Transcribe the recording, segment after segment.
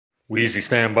Weezy,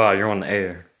 stand by. You're on the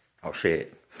air. Oh,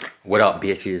 shit. What up,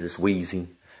 bitches? It's Weezy.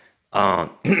 I'm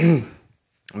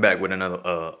back with another,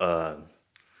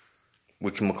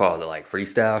 whatchamacallit, like,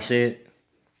 freestyle shit?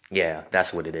 Yeah,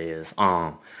 that's what it is.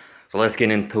 So let's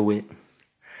get into it.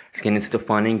 Let's get into the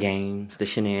fun and games, the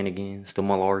shenanigans, the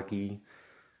malarkey,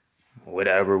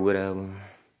 whatever.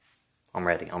 I'm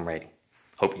ready.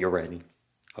 Hope you're ready.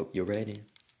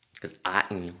 Because I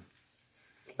am.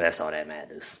 But that's all that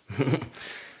matters.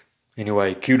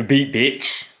 Anyway, cue the beat,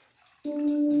 bitch.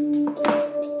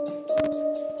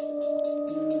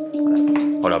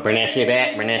 Hold up, bring that shit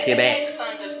back. Bring this shit back.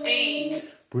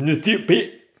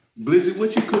 Blizzy,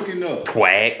 what you cooking up?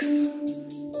 Quacks.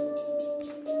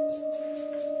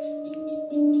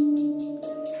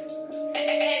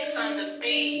 X on the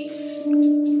beats.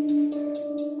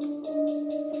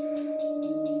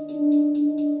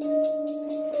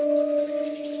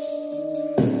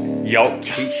 Yo,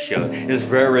 Keisha, it's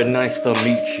very nice to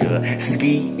meet ya.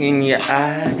 Ski in your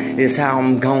eye is how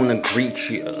I'm gonna greet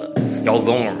ya. Yo,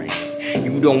 Lauren,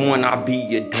 you the one I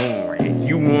be adoring.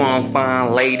 You wanna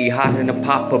find lady hot in the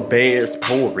Papa Bear's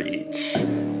porridge.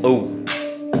 Ooh,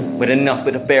 but enough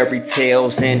of the fairy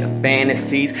tales and the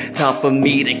fantasies. Time for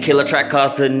me to kill a track,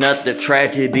 cause another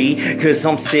tragedy. Cause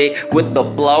I'm sick with the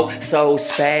flow, so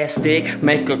spastic.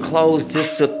 Make her clothes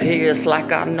disappear, it's like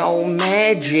I know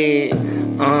magic.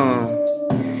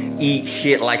 Eat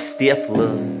shit like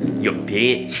Stifler, you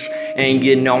bitch. And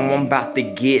you know I'm about to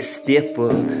get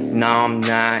stiffer. Nah, I'm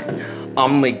not,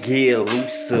 I'ma get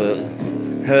looser.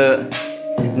 Huh.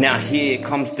 Now here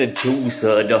comes the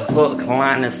doozer, the hook,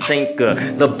 line, and sinker,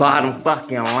 the bottom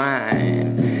fucking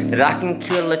line. That I can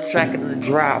kill a track of the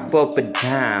drop of a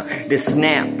dime, the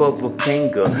snap of a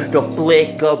finger, the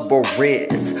flick of a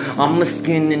wrist. I'm a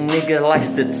skinny nigga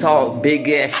likes to talk big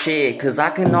ass shit, cause I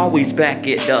can always back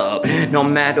it up. No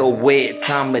matter what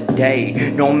time of day,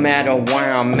 no matter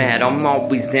where I'm at, I'm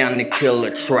always down to kill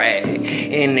a track.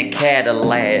 In the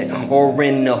Cadillac, or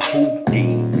in the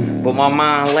hoopty. But my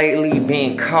mind lately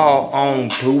been caught on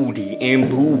booty and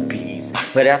boobies.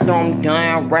 But after I'm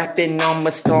done rapping, I'ma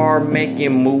start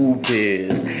making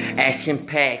movies,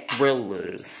 action-packed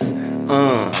thrillers.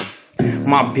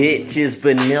 My bitch is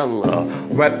vanilla,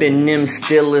 rapping them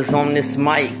stillers on this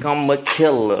mic, I'm a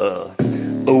killer.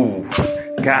 Ooh,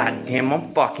 goddamn, I'm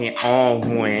fucking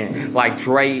on one, like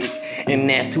Drake in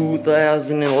that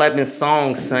 2011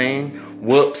 song saying.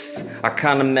 Whoops, I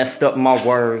kinda messed up my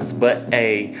words, but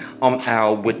hey, I'm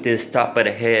out with this top of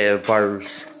the head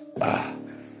verse.